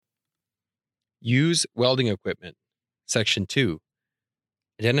Use welding equipment. Section 2.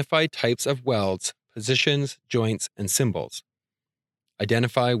 Identify types of welds, positions, joints, and symbols.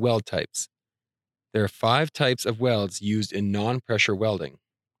 Identify weld types. There are 5 types of welds used in non-pressure welding: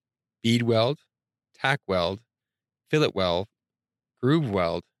 bead weld, tack weld, fillet weld, groove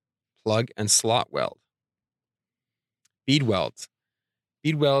weld, plug and slot weld. Bead welds.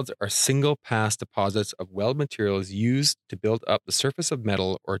 Bead welds are single-pass deposits of weld materials used to build up the surface of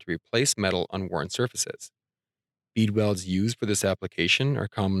metal or to replace metal on worn surfaces. Bead welds used for this application are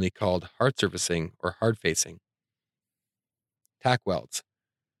commonly called hard surfacing or hard facing. Tack welds.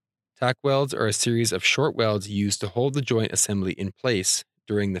 Tack welds are a series of short welds used to hold the joint assembly in place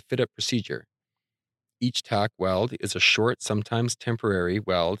during the fit-up procedure. Each tack weld is a short, sometimes temporary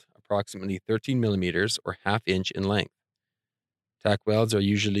weld, approximately 13 millimeters or ½ inch in length. Tack welds are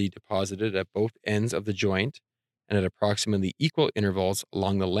usually deposited at both ends of the joint and at approximately equal intervals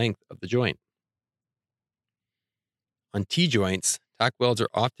along the length of the joint. On T-joints, tack welds are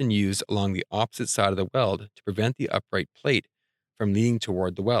often used along the opposite side of the weld to prevent the upright plate from leaning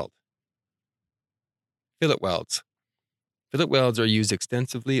toward the weld. Fillet welds. Fillet welds are used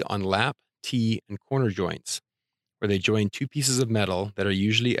extensively on lap, T, and corner joints, where they join 2 pieces of metal that are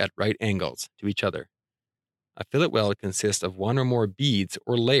usually at right angles to each other. A fillet weld consists of 1 or more beads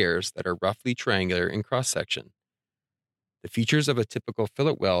or layers that are roughly triangular in cross-section. The features of a typical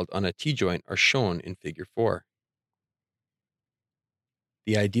fillet weld on a T-joint are shown in Figure 4.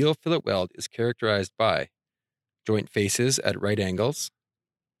 The ideal fillet weld is characterized by joint faces at right angles,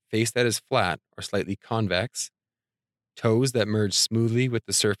 face that is flat or slightly convex, toes that merge smoothly with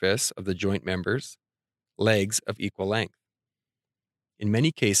the surface of the joint members, legs of equal length. In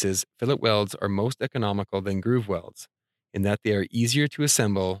many cases, fillet welds are most economical than groove welds, in that they are easier to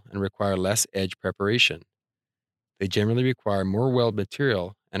assemble and require less edge preparation. They generally require more weld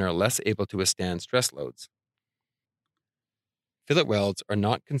material and are less able to withstand stress loads. Fillet welds are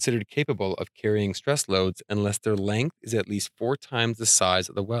not considered capable of carrying stress loads unless their length is at least 4 times the size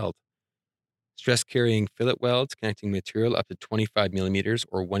of the weld. Stress-carrying fillet welds connecting material up to 25 millimeters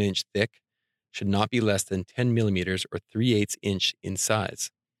or 1 inch thick should not be less than 10 millimeters or 3/8 inch in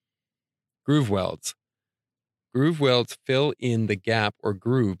size. Groove welds. Groove welds fill in the gap or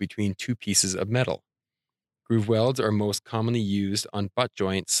groove between 2 pieces of metal. Groove welds are most commonly used on butt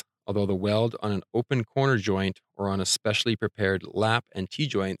joints, although the weld on an open corner joint or on a specially prepared lap and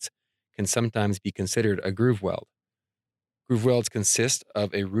T-joints can sometimes be considered a groove weld. Groove welds consist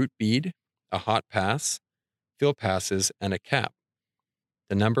of a root bead, a hot pass, fill passes, and a cap.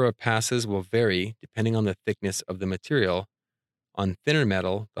 The number of passes will vary depending on the thickness of the material. On thinner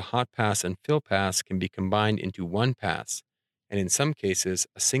metal, the hot pass and fill pass can be combined into 1 pass, and in some cases,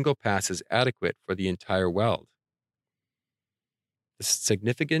 a single pass is adequate for the entire weld. The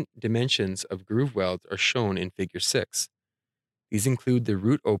significant dimensions of groove welds are shown in Figure 6. These include the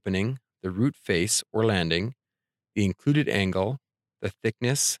root opening, the root face or landing, the included angle, the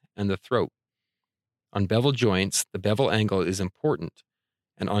thickness, and the throat. On bevel joints, the bevel angle is important,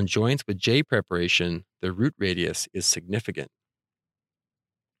 and on joints with J preparation, the root radius is significant.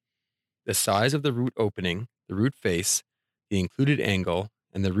 The size of the root opening, the root face, the included angle,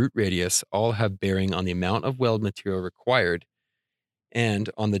 and the root radius all have bearing on the amount of weld material required and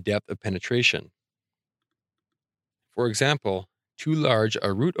on the depth of penetration. For example, too large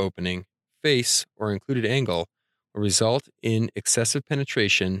a root opening, face, or included angle will result in excessive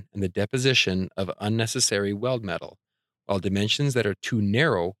penetration and the deposition of unnecessary weld metal, while dimensions that are too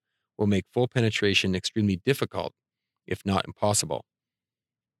narrow will make full penetration extremely difficult, if not impossible.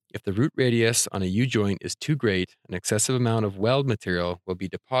 If the root radius on a U-joint is too great, an excessive amount of weld material will be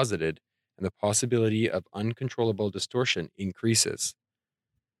deposited and the possibility of uncontrollable distortion increases.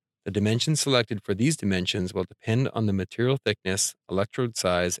 The dimensions selected for these dimensions will depend on the material thickness, electrode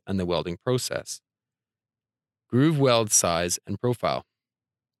size, and the welding process. Groove weld size and profile.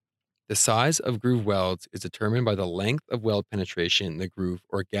 The size of groove welds is determined by the length of weld penetration in the groove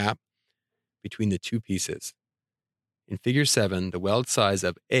or gap between the 2 pieces. In Figure 7, the weld size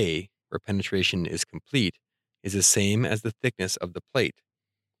of A, where penetration is complete, is the same as the thickness of the plate.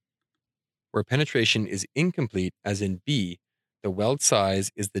 Where penetration is incomplete, as in B, the weld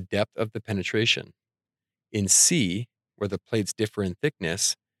size is the depth of the penetration. In C, where the plates differ in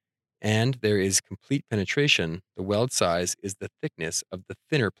thickness, and there is complete penetration, the weld size is the thickness of the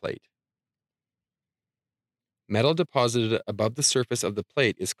thinner plate. Metal deposited above the surface of the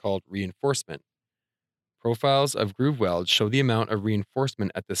plate is called reinforcement. Profiles of groove welds show the amount of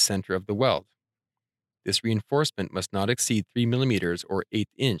reinforcement at the center of the weld. This reinforcement must not exceed 3 millimeters or 1/8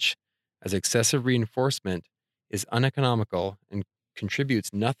 inch, as excessive reinforcement is uneconomical and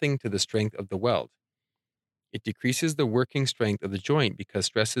contributes nothing to the strength of the weld. It decreases the working strength of the joint because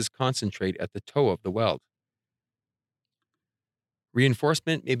stresses concentrate at the toe of the weld.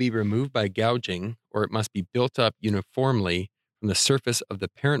 Reinforcement may be removed by gouging, or it must be built up uniformly from the surface of the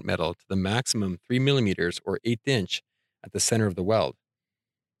parent metal to the maximum 3 millimeters or 1/8 inch at the center of the weld.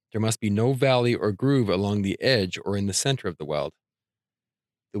 There must be no valley or groove along the edge or in the center of the weld.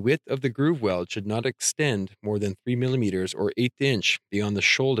 The width of the groove weld should not extend more than 3 millimeters or 1/8 inch beyond the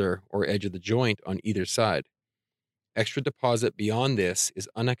shoulder or edge of the joint on either side. Extra deposit beyond this is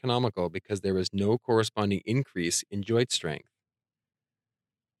uneconomical because there is no corresponding increase in joint strength.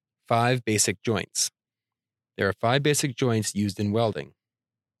 5 basic joints. There are 5 basic joints used in welding.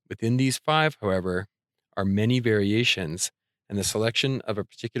 Within these 5, however, are many variations, and the selection of a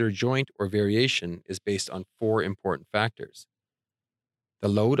particular joint or variation is based on 4 important factors. The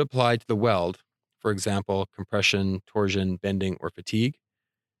load applied to the weld, for example, compression, torsion, bending, or fatigue.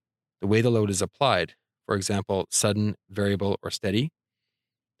 The way the load is applied, for example, sudden, variable, or steady.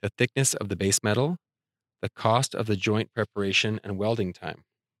 The thickness of the base metal. The cost of the joint preparation and welding time.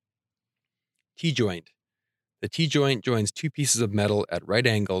 T-joint. The T-joint joins 2 pieces of metal at right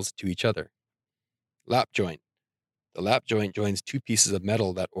angles to each other. Lap joint. The lap joint joins 2 pieces of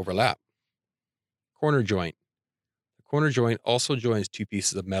metal that overlap. Corner joint. The corner joint also joins 2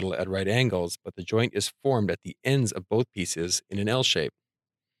 pieces of metal at right angles, but the joint is formed at the ends of both pieces in an L shape.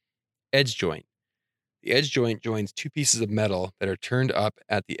 Edge joint. The edge joint joins 2 pieces of metal that are turned up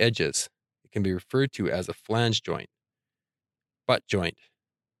at the edges. It can be referred to as a flange joint. Butt joint.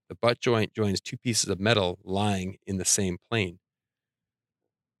 The butt joint joins 2 pieces of metal lying in the same plane.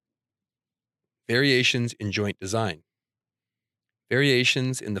 Variations in joint design.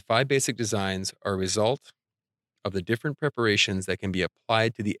 Variations in the 5 basic designs are a result of the different preparations that can be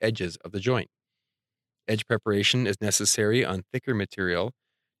applied to the edges of the joint. Edge preparation is necessary on thicker material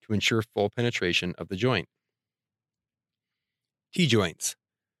to ensure full penetration of the joint. T-joints.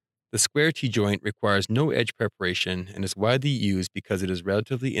 The square T-joint requires no edge preparation and is widely used because it is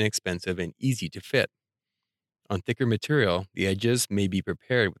relatively inexpensive and easy to fit. On thicker material, the edges may be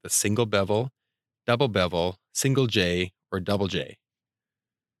prepared with a single bevel, double bevel, single J, or double J.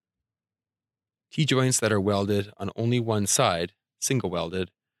 T-joints that are welded on only one side, single welded,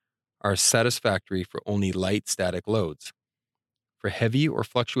 are satisfactory for only light static loads. For heavy or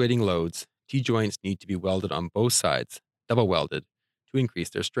fluctuating loads, T-joints need to be welded on both sides, double welded, to increase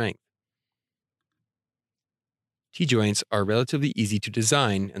their strength. T-joints are relatively easy to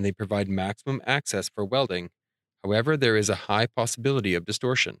design and they provide maximum access for welding. However, there is a high possibility of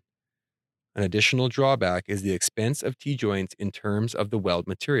distortion. An additional drawback is the expense of T-joints in terms of the weld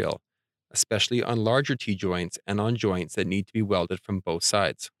material, especially on larger T-joints and on joints that need to be welded from both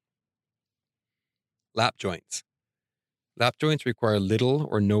sides. Lap joints. Lap joints require little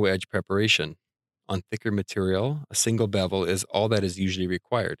or no edge preparation. On thicker material, a single bevel is all that is usually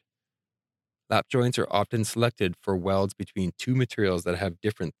required. Lap joints are often selected for welds between 2 materials that have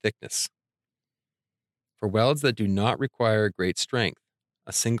different thickness. For welds that do not require great strength,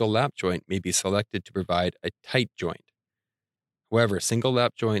 a single lap joint may be selected to provide a tight joint. However, single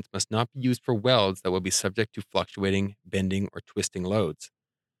lap joints must not be used for welds that will be subject to fluctuating, bending, or twisting loads.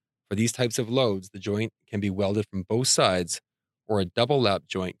 For these types of loads, the joint can be welded from both sides, or a double lap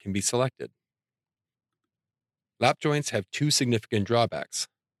joint can be selected. Lap joints have 2 significant drawbacks.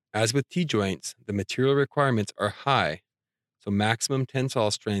 As with T-joints, the material requirements are high, so maximum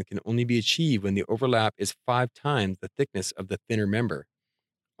tensile strength can only be achieved when the overlap is 5 times the thickness of the thinner member.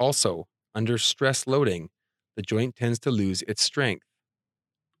 Also, under stress loading, the joint tends to lose its strength.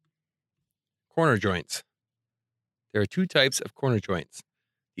 Corner joints. There are 2 types of corner joints,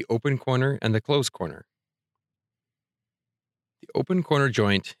 the open corner and the closed corner. The open corner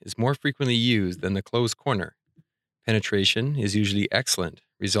joint is more frequently used than the closed corner. Penetration is usually excellent,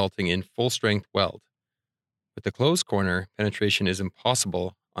 resulting in full-strength weld. With the closed corner, penetration is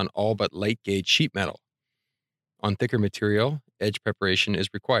impossible on all but light-gauge sheet metal. On thicker material, edge preparation is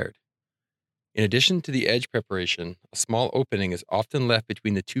required. In addition to the edge preparation, a small opening is often left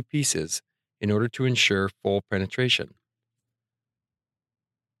between the 2 pieces in order to ensure full penetration.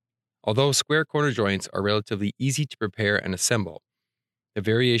 Although square corner joints are relatively easy to prepare and assemble, the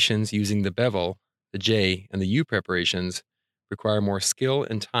variations using the bevel, the J, and the U preparations require more skill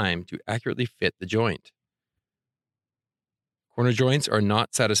and time to accurately fit the joint. Corner joints are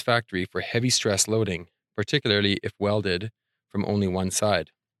not satisfactory for heavy stress loading, particularly if welded from only one side.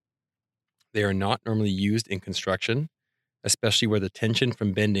 They are not normally used in construction, especially where the tension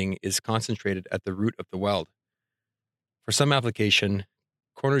from bending is concentrated at the root of the weld. For some application,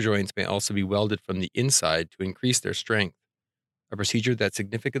 corner joints may also be welded from the inside to increase their strength. a procedure that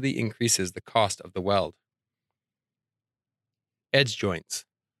significantly increases the cost of the weld. Edge joints.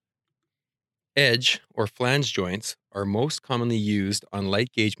 Edge or flange joints are most commonly used on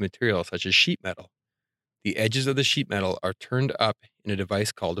light gauge material such as sheet metal. The edges of the sheet metal are turned up in a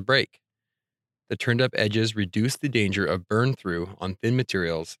device called a brake. The turned up edges reduce the danger of burn through on thin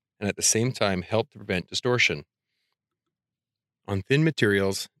materials and at the same time help to prevent distortion. On thin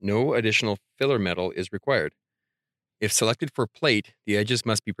materials, no additional filler metal is required. If selected for plate, the edges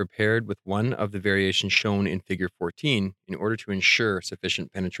must be prepared with one of the variations shown in Figure 14 in order to ensure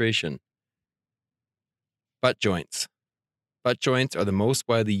sufficient penetration. Butt joints. Butt joints are the most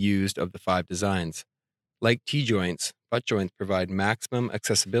widely used of the 5 designs. Like T-joints, butt joints provide maximum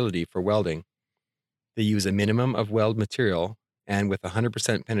accessibility for welding. They use a minimum of weld material, and with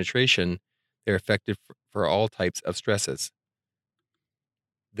 100% penetration, they're effective for all types of stresses.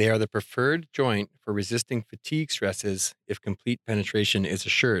 They are the preferred joint for resisting fatigue stresses if complete penetration is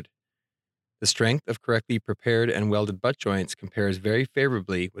assured. The strength of correctly prepared and welded butt joints compares very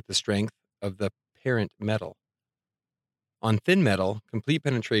favorably with the strength of the parent metal. On thin metal, complete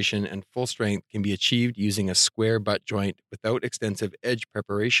penetration and full strength can be achieved using a square butt joint without extensive edge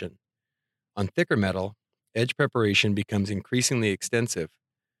preparation. On thicker metal, edge preparation becomes increasingly extensive.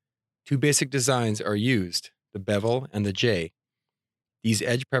 2 basic designs are used, the bevel and the J. These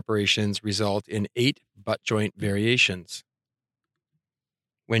edge preparations result in 8 butt joint variations.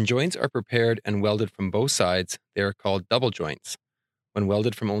 When joints are prepared and welded from both sides, they are called double joints. When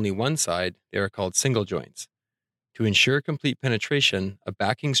welded from only one side, they are called single joints. To ensure complete penetration, a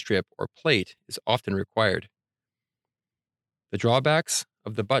backing strip or plate is often required. The drawbacks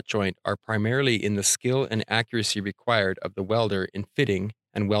of the butt joint are primarily in the skill and accuracy required of the welder in fitting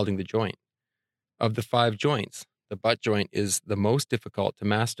and welding the joint. Of the 5 joints, the butt joint is the most difficult to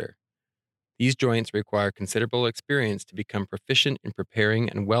master. These joints require considerable experience to become proficient in preparing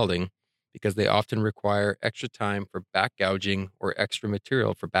and welding because they often require extra time for back gouging or extra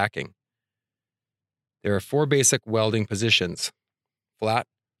material for backing. There are 4 basic welding positions: flat,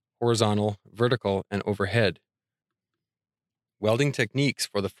 horizontal, vertical, and overhead. Welding techniques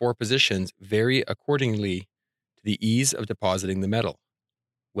for the 4 positions vary accordingly to the ease of depositing the metal.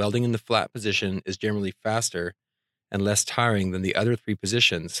 Welding in the flat position is generally faster and less tiring than the other 3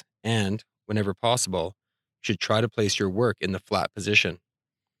 positions, and, whenever possible, you should try to place your work in the flat position.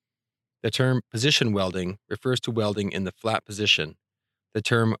 The term position welding refers to welding in the flat position. The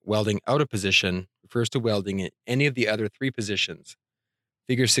term welding out of position refers to welding in any of the other 3 positions.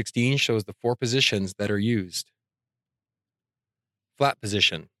 Figure 16 shows the 4 positions that are used. Flat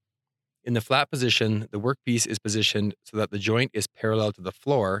position. In the flat position, the workpiece is positioned so that the joint is parallel to the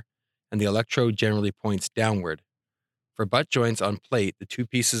floor and the electrode generally points downward. For butt joints on plate, the 2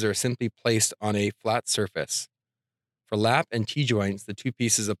 pieces are simply placed on a flat surface. For lap and T-joints, the 2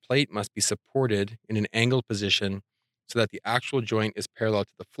 pieces of plate must be supported in an angled position so that the actual joint is parallel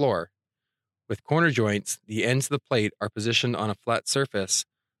to the floor. With corner joints, the ends of the plate are positioned on a flat surface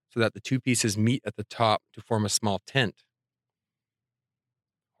so that the 2 pieces meet at the top to form a small tent.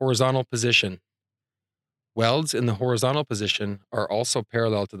 Horizontal position. Welds in the horizontal position are also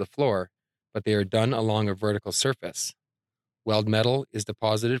parallel to the floor, but they are done along a vertical surface. Weld metal is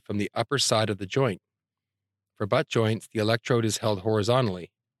deposited from the upper side of the joint. For butt joints, the electrode is held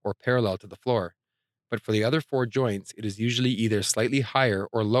horizontally, or parallel to the floor, but for the other 4 joints, it is usually either slightly higher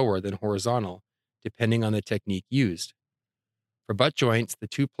or lower than horizontal, depending on the technique used. For butt joints, the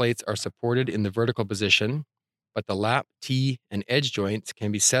 2 plates are supported in the vertical position, but the lap, T, and edge joints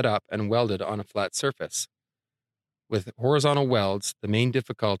can be set up and welded on a flat surface. With horizontal welds, the main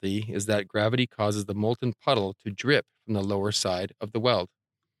difficulty is that gravity causes the molten puddle to drip from the lower side of the weld.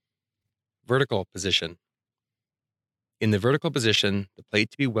 Vertical position. In the vertical position, the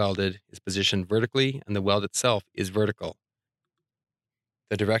plate to be welded is positioned vertically and the weld itself is vertical.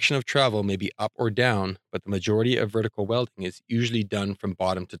 The direction of travel may be up or down, but the majority of vertical welding is usually done from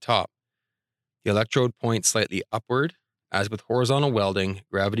bottom to top. The electrode points slightly upward. As with horizontal welding,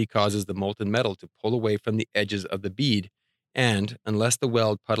 gravity causes the molten metal to pull away from the edges of the bead, and, unless the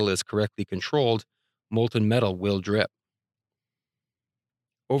weld puddle is correctly controlled, molten metal will drip.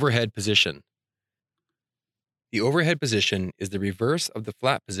 Overhead position. The overhead position is the reverse of the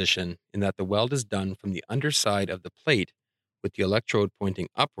flat position in that the weld is done from the underside of the plate with the electrode pointing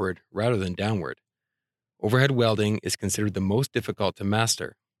upward rather than downward. Overhead welding is considered the most difficult to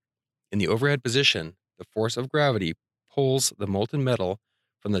master. In the overhead position, the force of gravity pulls the molten metal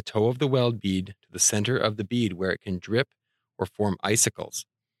from the toe of the weld bead to the center of the bead where it can drip or form icicles.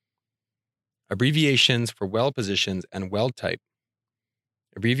 Abbreviations for weld positions and weld type.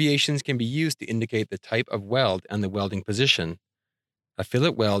 Abbreviations can be used to indicate the type of weld and the welding position. A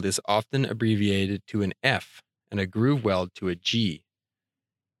fillet weld is often abbreviated to an F and a groove weld to a G.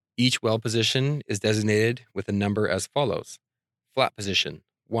 Each weld position is designated with a number as follows: flat position,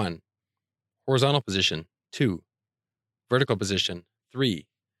 1, horizontal position, 2, vertical position, 3,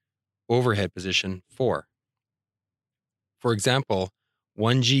 overhead position, 4. For example,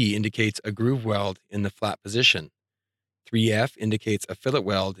 1G indicates a groove weld in the flat position, 3F indicates a fillet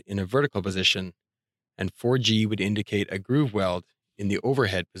weld in a vertical position, and 4G would indicate a groove weld in the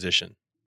overhead position.